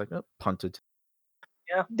 and you're just like, oh, punted.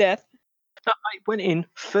 Death. I went in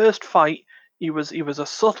first fight. He was a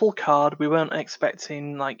subtle card. We weren't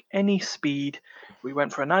expecting like any speed. We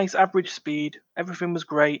went for a nice average speed. Everything was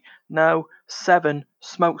great. No 7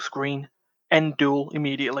 smoke screen end duel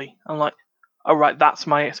immediately. I'm like, all right, that's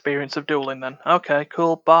my experience of dueling then. Okay,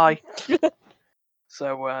 cool. Bye.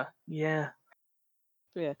 So yeah.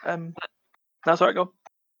 Yeah. That's where I go.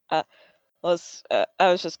 I was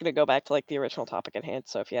just gonna go back to like the original topic at hand.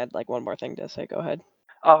 So if you had like one more thing to say, go ahead.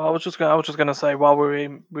 I was just gonna say while we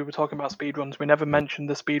were talking about speedruns, we never mentioned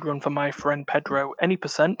the speedrun for my friend Pedro. Any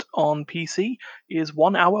percent on PC is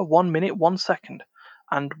 1 hour, 1 minute, 1 second,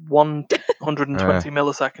 and 120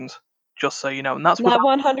 milliseconds. Just so you know, and that's Not without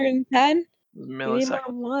 110. You need more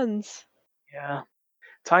milliseconds. ones. Yeah.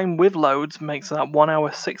 Time with loads makes that 1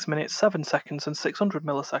 hour, 6 minutes, 7 seconds, and 600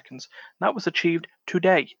 milliseconds. That was achieved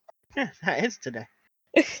today. Yeah, that is today.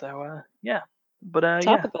 So yeah, but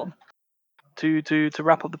Topical. To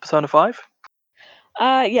wrap up the Persona 5.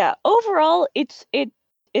 Yeah. Overall, it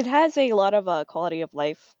has a lot of quality of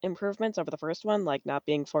life improvements over the first one, like not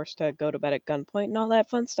being forced to go to bed at gunpoint and all that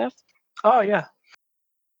fun stuff. Oh yeah.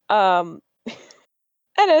 And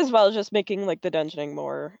as well as just making like the dungeoning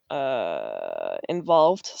more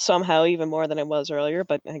involved somehow, even more than it was earlier.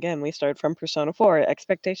 But again, we started from Persona 4.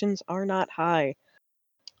 Expectations are not high.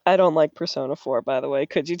 I don't like Persona 4, by the way.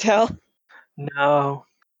 Could you tell? No.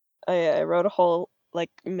 I wrote a whole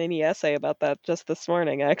like mini essay about that just this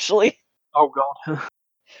morning, actually. Oh god.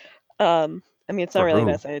 I mean, it's not For really an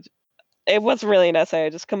who? essay. It was really an essay. I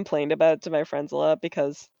just complained about it to my friends a lot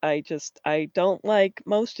because I don't like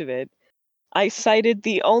most of it. I cited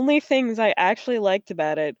the only things I actually liked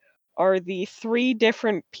about it are the 3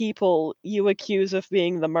 different people you accuse of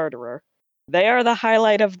being the murderer. They are the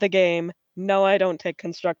highlight of the game. No, I don't take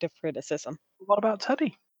constructive criticism. What about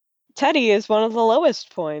Teddy? Teddy is one of the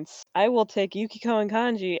lowest points. I will take Yukiko and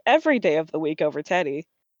Kanji every day of the week over Teddy.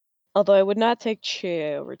 Although I would not take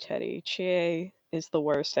Chie over Teddy. Chie is the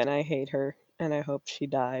worst and I hate her and I hope she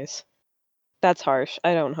dies. That's harsh.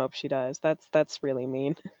 I don't hope she dies. That's really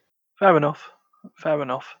mean. Fair enough. Fair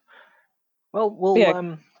enough. Well, we'll Yeah,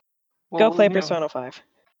 go we'll play Persona 5.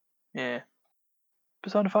 Yeah.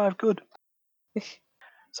 Persona 5, good.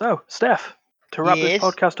 So, Steph, to wrap this Yes.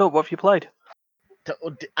 podcast up, what have you played?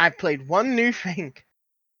 I played one new thing.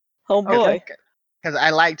 Oh boy. Because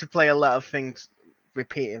I like to play a lot of things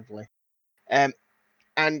repeatedly. And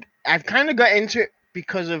I've kind of got into it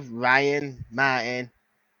because of Ryan, Martin,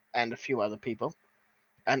 and a few other people.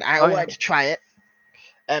 And I wanted to try it.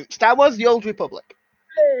 Star Wars: The Old Republic.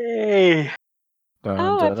 Hey!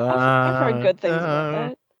 Oh, I've heard good things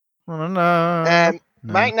about that.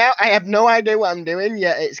 Right now, I have no idea what I'm doing,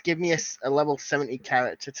 yet it's given me a level 70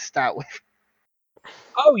 character to start with.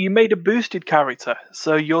 Oh, you made a boosted character,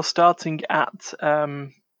 so you're starting at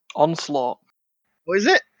Onslaught. What is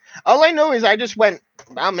it? All I know is I just went,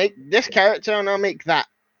 I'll make this character and I'll make that.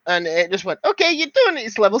 And it just went, okay, you're doing it,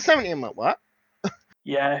 it's level 70. I'm like, what?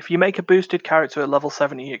 Yeah, if you make a boosted character at level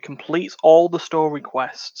 70, it completes all the story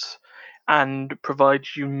quests and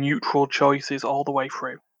provides you neutral choices all the way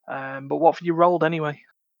through. But what have you rolled anyway?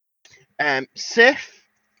 Sith.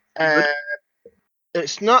 Good.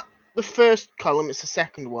 It's not the first column, it's the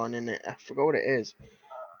second one in it. I forgot what it is.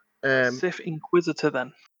 Sith Inquisitor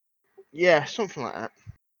then. Yeah, something like that.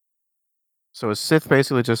 So is Sith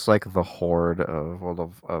basically just like the horde of Old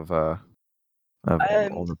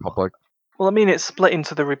Republic? Well, I mean, it's split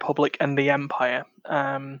into the Republic and the Empire,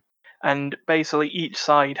 and basically each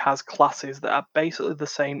side has classes that are basically the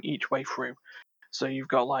same each way through. So you've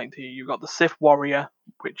got the Sith Warrior,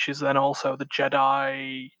 which is then also the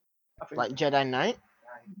Jedi. Like Jedi Knight?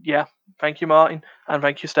 Yeah, thank you, Martin, and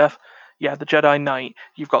thank you, Steph. Yeah, the Jedi Knight.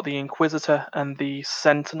 You've got the Inquisitor and the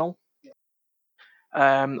Sentinel,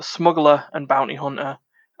 Smuggler and Bounty Hunter,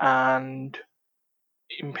 and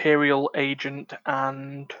Imperial Agent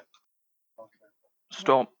and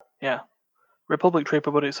Storm. Yeah. Republic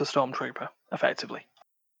Trooper, but it's a Stormtrooper, effectively,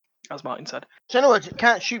 as Martin said. So in other words, it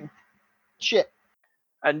can't shoot shit.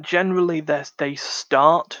 And generally, they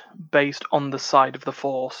start based on the side of the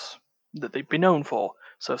Force that they'd be known for.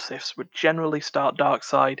 So Siths would generally start dark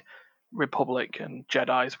side, Republic and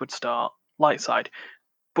Jedi's would start light side.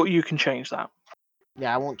 But you can change that.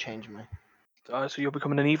 Yeah, I won't change mine. So you're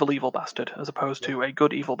becoming an evil bastard as opposed to a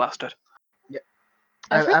good evil bastard. Yeah.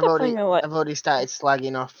 I've heard I've they're playing a lot. already started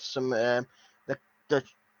slagging off some the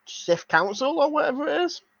Sith Council or whatever it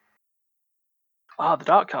is. Ah, the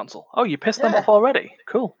Dark Council. Oh, you pissed them Yeah. off already?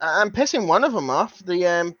 Cool. I'm pissing one of them off.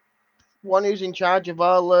 The one who's in charge of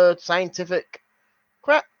all scientific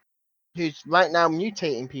crap, who's right now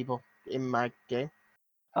mutating people in my game.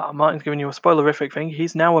 Martin's giving you a spoilerific thing.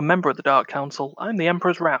 He's now a member of the Dark Council. I'm the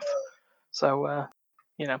Emperor's Wrath. So,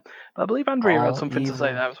 but I believe Andrea had All something to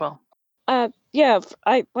say evil. there as well. Yeah,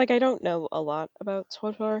 I don't know a lot about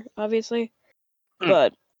SWTOR, obviously, Mm.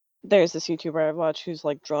 but there's this YouTuber I've watched who's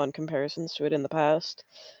like drawn comparisons to it in the past.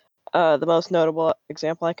 The most notable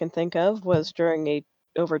example I can think of was during a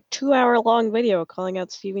over 2-hour long video calling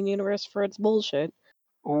out Steven Universe for its bullshit.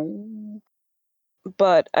 Ooh.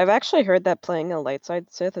 But I've actually heard that playing a light side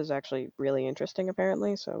Sith is actually really interesting,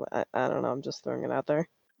 apparently. So I don't know. I'm just throwing it out there.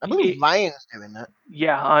 I believe Ryan's doing that.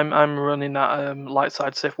 Yeah, I'm running that light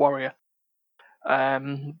side Sith warrior.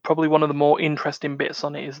 Probably one of the more interesting bits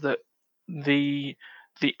on it is that the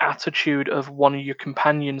attitude of one of your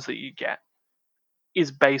companions that you get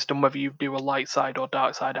is based on whether you do a light side or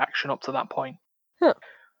dark side action up to that point. Huh.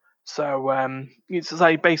 So it's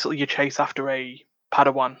like basically you chase after a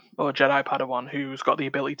Padawan or Jedi Padawan who's got the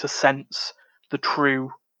ability to sense the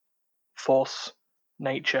true Force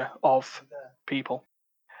nature of people.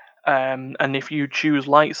 And if you choose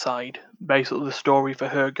light side, basically the story for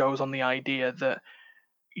her goes on the idea that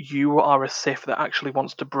you are a Sith that actually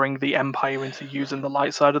wants to bring the Empire into using the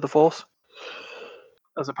light side of the Force,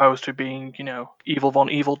 as opposed to being, evil von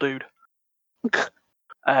evil dude.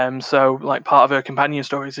 So like part of her companion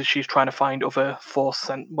stories is she's trying to find other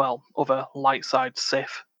other light side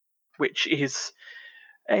Sith, which is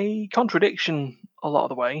a contradiction a lot of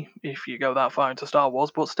the way if you go that far into Star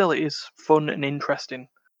Wars, but still it is fun and interesting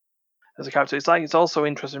as a character. It's also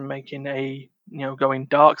interesting making going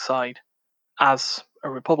dark side as a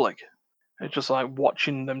Republic. It's just like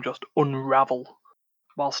watching them just unravel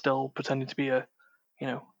while still pretending to be a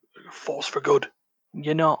force for good.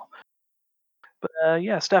 You're not. But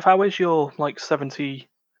yeah, Steph, how is your 70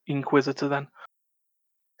 Inquisitor then?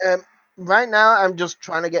 Right now, I'm just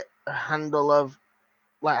trying to get a handle of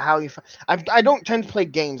like how you. I don't tend to play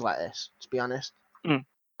games like this, to be honest. Mm.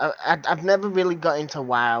 I've never really got into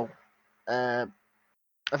WoW. I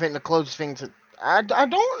think the closest thing to I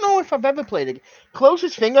don't know if I've ever played it.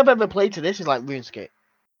 Closest thing I've ever played to this is like RuneScape.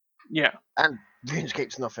 Yeah. And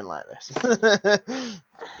RuneScape's nothing like this.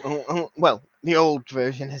 Well, the old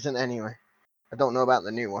version isn't anyway. I don't know about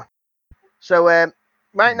the new one. So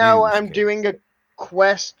right now I'm Newscape. doing a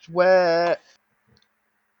quest where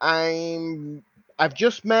I've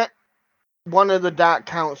just met one of the Dark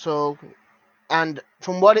Council, and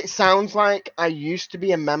from what it sounds like, I used to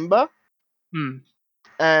be a member.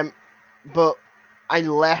 But I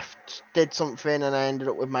left, did something, and I ended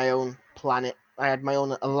up with my own planet. I had my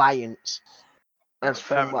own alliance, as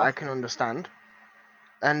Fair from what I enough. can understand.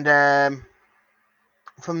 And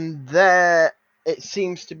from there, it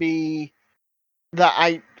seems to be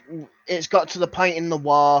that it's got to the point in the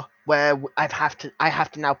war where I have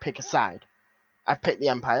to now pick a side. I picked the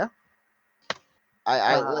Empire.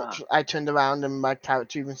 I turned around and my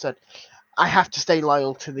character even said, I have to stay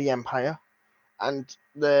loyal to the Empire. And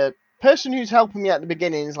the person who's helping me at the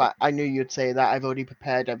beginning is like, I knew you'd say that. I've already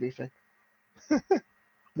prepared everything.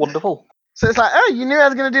 Wonderful. So it's like, oh, you knew I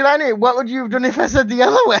was going to do that anyway. What would you have done if I said the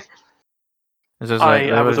other way? It's just like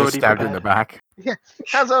they I would was have just already stabbed you in the prepared. back. Yeah,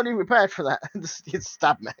 I was already prepared for that. Just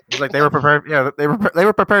stab me. It's like they were prepared. Yeah, they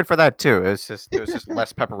were prepared for that too. It was just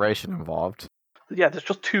less preparation involved. Yeah, there's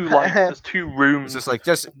just there's two rooms. It's just like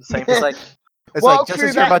just in the same it's place. like it's Walk like just through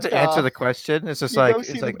as you're that about to answer door, the question, it's just you like go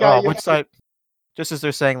see it's the like guy oh you which side. Just as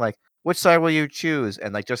they're saying like which side will you choose,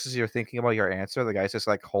 and like just as you're thinking about your answer, the guy's just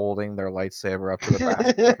like holding their lightsaber up to the back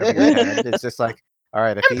of your head. It's just like all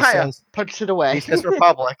right, if Empire puts it away. he says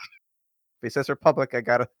Republic, if he says Republic, I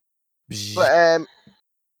gotta. But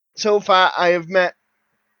so far I have met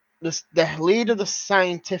the leader of the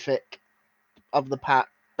scientific of the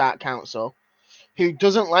Dark Council, who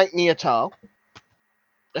doesn't like me at all.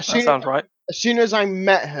 That sounds right. As soon as I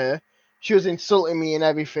met her, she was insulting me and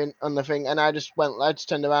everything on the thing, and I just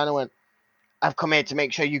turned around and went, I've come here to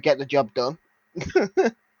make sure you get the job done.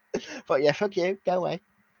 But yeah, fuck you, go away.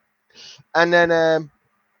 And then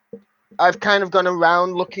I've kind of gone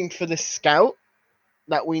around looking for the scout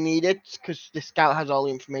that we needed, because the scout has all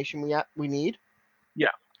the information we need.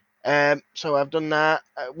 Yeah. So I've done that.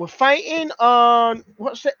 We're fighting on,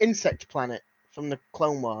 what's the insect planet from the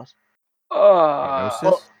Clone Wars?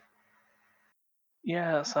 Geonosis?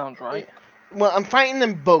 Yeah, that sounds right. Well, I'm fighting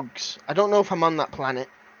them bugs. I don't know if I'm on that planet,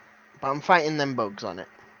 but I'm fighting them bugs on it.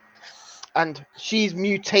 And she's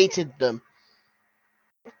mutated them.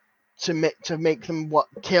 to make them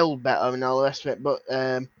kill better and all the rest of it, but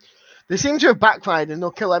they seem to have backfired and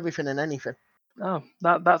they'll kill everything and anything. Oh,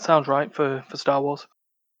 that sounds right for Star Wars.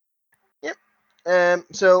 Yep.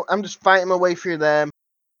 So I'm just fighting my way through them.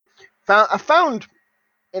 I found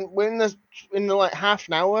in the like half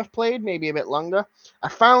an hour I've played, maybe a bit longer, I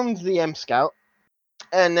found the M Scout,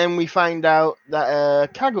 and then we find out that a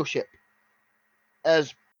cargo ship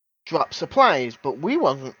has dropped supplies, but we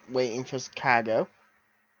wasn't waiting for cargo.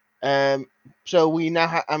 So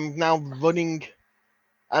I'm now running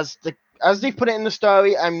as they put it in the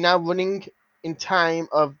story. I'm now running in time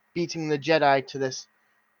of beating the Jedi to this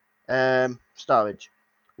storage,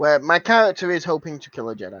 where my character is hoping to kill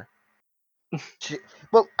a Jedi.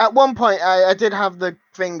 But at one point, I did have the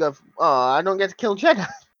thing of, I don't get to kill Jedi,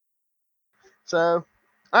 so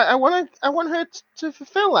I want her to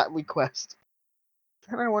fulfill that request,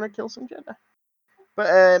 and I want to kill some Jedi.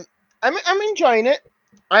 But I'm enjoying it.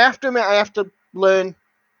 I have to admit, I have to learn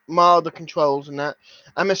more of the controls and that.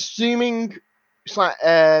 I'm assuming it's like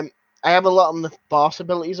I have a lot of the boss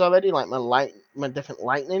abilities already, like my different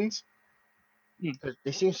lightnings. Because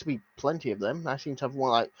there seems to be plenty of them. I seem to have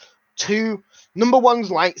one like two. Number one's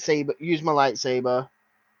lightsaber. Use my lightsaber.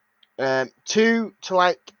 2 to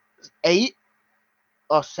like 8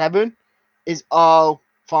 or 7 is all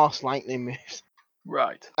fast lightning moves.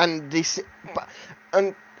 Right. And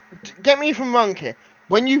get me if I'm wrong here.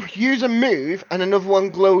 When you use a move and another one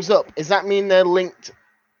glows up, does that mean they're linked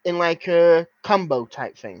in like a combo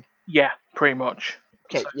type thing? Yeah, pretty much.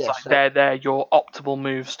 Okay, So it's yes. like they're your optimal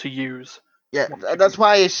moves to use. Yeah, that's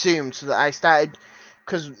why I assumed, so that I started,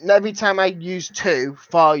 because every time I use 2,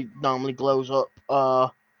 4 normally glows up,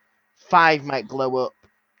 5 might glow up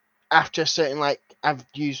after a certain, like, I've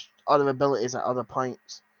used other abilities at other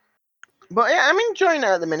points. But yeah, I'm enjoying it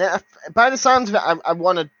at the minute. By the sounds of it, I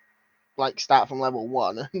want to, like, start from level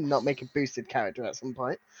 1 and not make a boosted character at some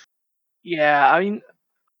point. Yeah, I mean,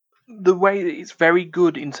 the way that it's very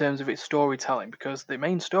good in terms of its storytelling, because the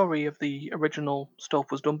main story of the original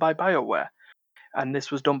stuff was done by BioWare, and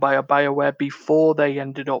this was done by a BioWare before they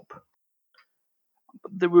ended up.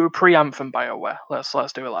 They were pre-Anthem BioWare. Let's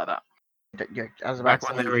do it like that. Yeah, I was about Back to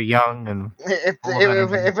when say, they were young and if full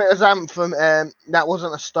of energy. it was Anthem, that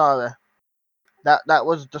wasn't a story. That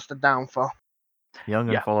was just a downfall. Young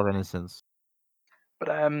and Yeah. full of innocence. But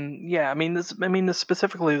yeah, I mean, there's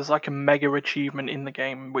specifically there's like a mega achievement in the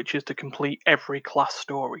game, which is to complete every class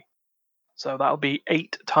story. So that'll be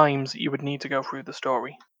 8 times that you would need to go through the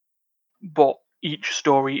story, but each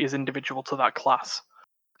story is individual to that class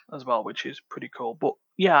as well, which is pretty cool. But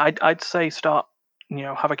yeah, I'd say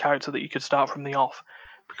have a character that you could start from the off,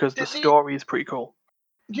 because the story is pretty cool.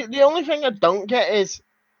 The only thing I don't get is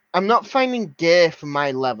I'm not finding gear for my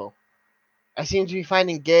level. I seem to be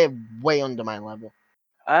finding gear way under my level.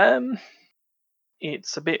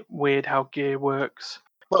 It's a bit weird how gear works.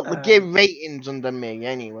 But the gear rating's under me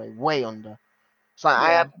anyway, way under. So I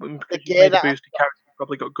Yeah, have because the you've gear made a that boosted character, you've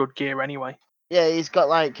probably got good gear anyway. yeah, he's got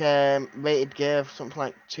like rated gear of something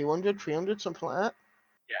like 200, 300, something like that.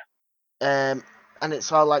 Yeah. And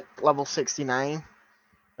it's all like level 69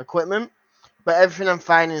 equipment. But everything I'm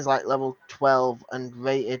finding is like level 12 and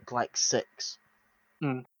rated like 6.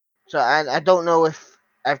 Mm. So I don't know if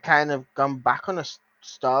I've kind of gone back on a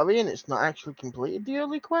story and it's not actually completed the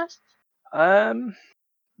early quest. No,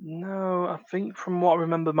 I think from what I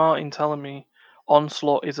remember Martin telling me,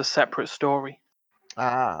 Onslaught is a separate story.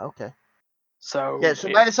 Ah, okay. So Yeah,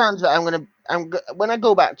 so by the sounds of it, when I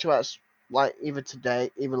go back to us, like either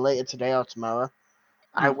later today or tomorrow,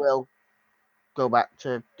 I will go back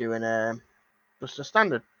to doing just a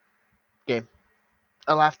standard game.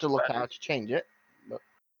 I'll have to look at how to change it, but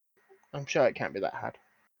I'm sure it can't be that hard.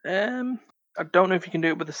 I don't know if you can do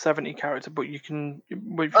it with a 70 character, but you can. If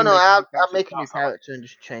Oh you no, make I'll make a new start from character and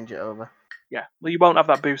just change it over. Yeah, well, you won't have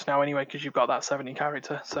that boost now anyway because you've got that 70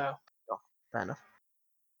 character. So. Oh, fair enough.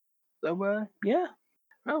 So yeah.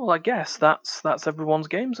 Well, I guess that's everyone's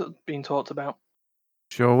games that's being talked about.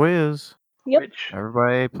 Sure is. Yep. Which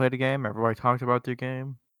Everybody played a game. Everybody talked about their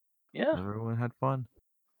game. yeah, Everyone had fun.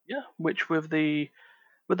 yeah. Which with the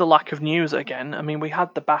lack of news again, I mean, we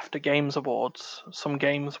had the BAFTA Games Awards. Some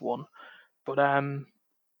games won, but other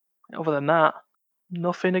than that,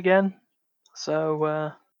 nothing again. So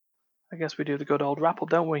I guess we do the good old wrap up,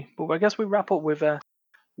 don't we? But I guess we wrap up with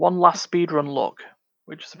one last speedrun look,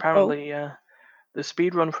 which is apparently the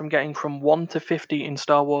speedrun from getting from 1 to 50 in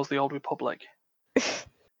Star Wars: The Old Republic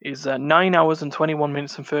is 9 hours and 21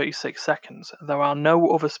 minutes and 36 seconds. There are no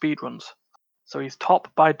other speedruns, so he's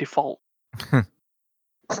top by default.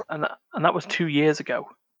 and that was 2 years ago.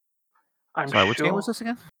 I'm Sorry, sure. which game was this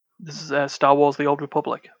again? This is Star Wars: The Old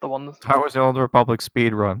Republic, the one that's, Star Wars: The Old Republic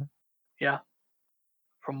speed run. yeah,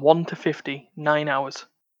 from 1 to 50, 9 hours.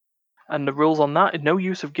 And the rules on that: no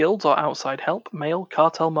use of guilds or outside help, mail,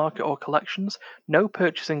 cartel market, or collections, no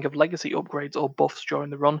purchasing of legacy upgrades or buffs during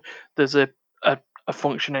the run. There's a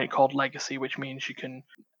function in it called legacy, which means you can.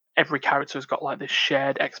 Every character has got like this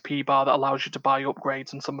shared XP bar that allows you to buy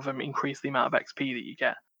upgrades, and some of them increase the amount of XP that you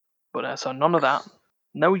get. But so none of that.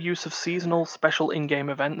 No use of seasonal special in-game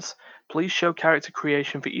events. Please show character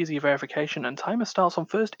creation for easier verification, and timer starts on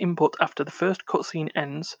first input after the first cutscene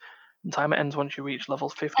ends. And timer ends once you reach level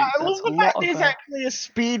 50. I love That's a the lot fact of there's actually a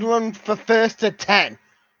speed run for first to 10,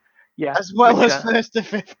 yeah, as well which, as first to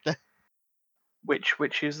 50.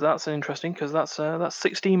 which is that's interesting because that's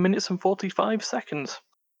 16 minutes and 45 seconds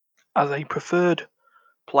as a preferred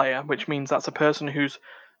player, which means that's a person who's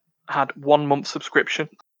had 1 month subscription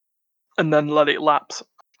and then let it lapse.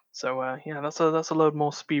 So yeah, that's a load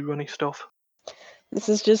more speedrunny stuff. This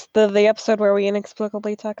is just the episode where we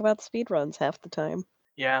inexplicably talk about speedruns half the time.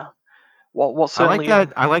 Yeah. What I like certainly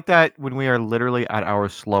that. I like that when we are literally at our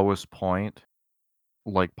slowest point,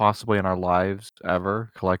 like possibly in our lives ever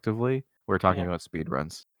collectively, we're talking Yeah. about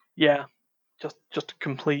speedruns. Yeah, just a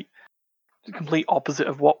complete opposite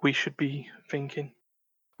of what we should be thinking.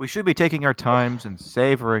 We should be taking our times and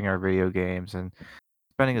savoring our video games and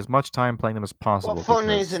spending as much time playing them as possible. What fun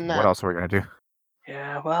because is in what that? else are we gonna do?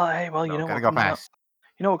 Yeah, well, hey, well, you No, know gotta what go comes out? fast.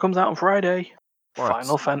 You know what comes out on Friday? What?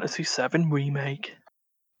 Final Fantasy VII Remake.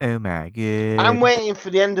 Oh my god! I'm waiting for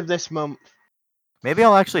the end of this month. Maybe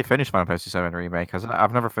I'll actually finish Final Fantasy VII Remake because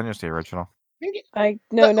I've never finished the original. I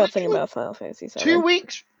know But nothing literally about Final Fantasy VII. 2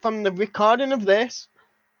 weeks from the recording of this,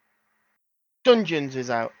 Dungeons is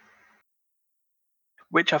out.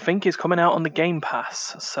 Which I think is coming out on the Game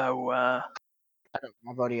Pass. So I've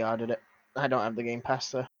already ordered it. I don't have the Game Pass,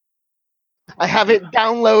 so I have it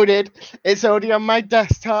downloaded. It's already on my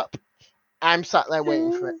desktop. I'm sat there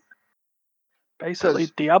waiting for it basically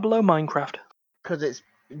Diablo Minecraft. because it's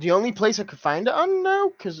the only place I could find it on now.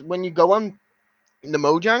 Because when you go on the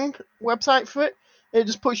Mojang website for it, it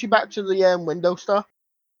just puts you back to the Windows Store.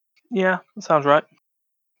 Yeah, that sounds right.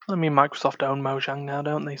 I mean, Microsoft own Mojang now,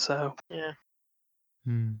 don't they? So Yeah.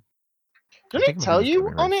 Hmm. Does I it think I'm tell gonna just you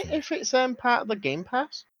get on rid it of if it's part of the Game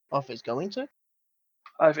Pass or if it's going to?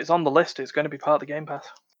 if it's on the list, it's going to be part of the Game Pass.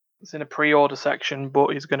 It's in a pre-order section, but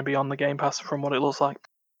it's going to be on the Game Pass from what it looks like.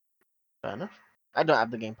 Fair enough. I don't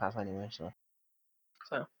have the Game Pass anyway, so.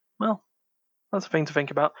 So, well, that's a thing to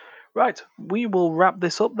think about. Right, we will wrap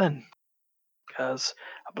this up then, because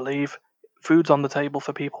I believe food's on the table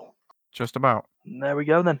for people. Just about. There we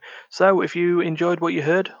go then. So, if you enjoyed what you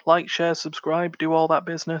heard, like, share, subscribe, do all that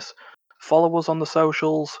business. Follow us on the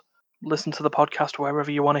socials. Listen to the podcast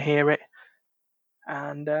wherever you want to hear it.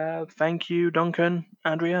 And thank you, Duncan,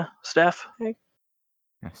 Andrea, Steph.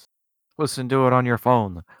 Yes. Listen to it on your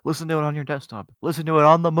phone. Listen to it on your desktop. Listen to it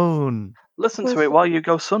on the moon. Listen to it while you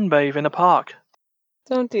go sunbathe in a park.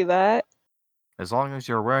 Don't do that. As long as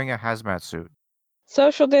you're wearing a hazmat suit.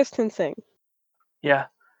 Social distancing. Yeah.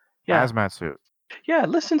 Yeah. Hazmat suit. Yeah,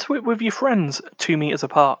 listen to it with your friends 2 meters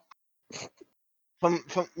apart.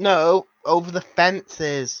 No, over the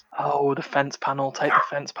fences. Oh, the fence panel. Take the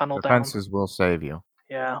fence panel The down. fences will save you.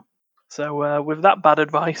 Yeah. So, with that bad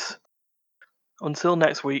advice, until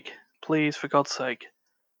next week, please, for God's sake,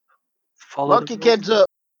 follow Lock the your rules. kids up.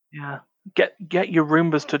 Yeah. Get your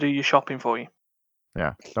Roombas to do your shopping for you.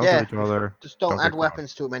 Yeah. Don't Yeah, kill each other. Just don't Don't add get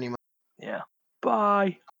weapons to them anymore. Yeah.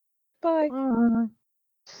 Bye. Bye. caught.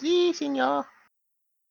 See, senor.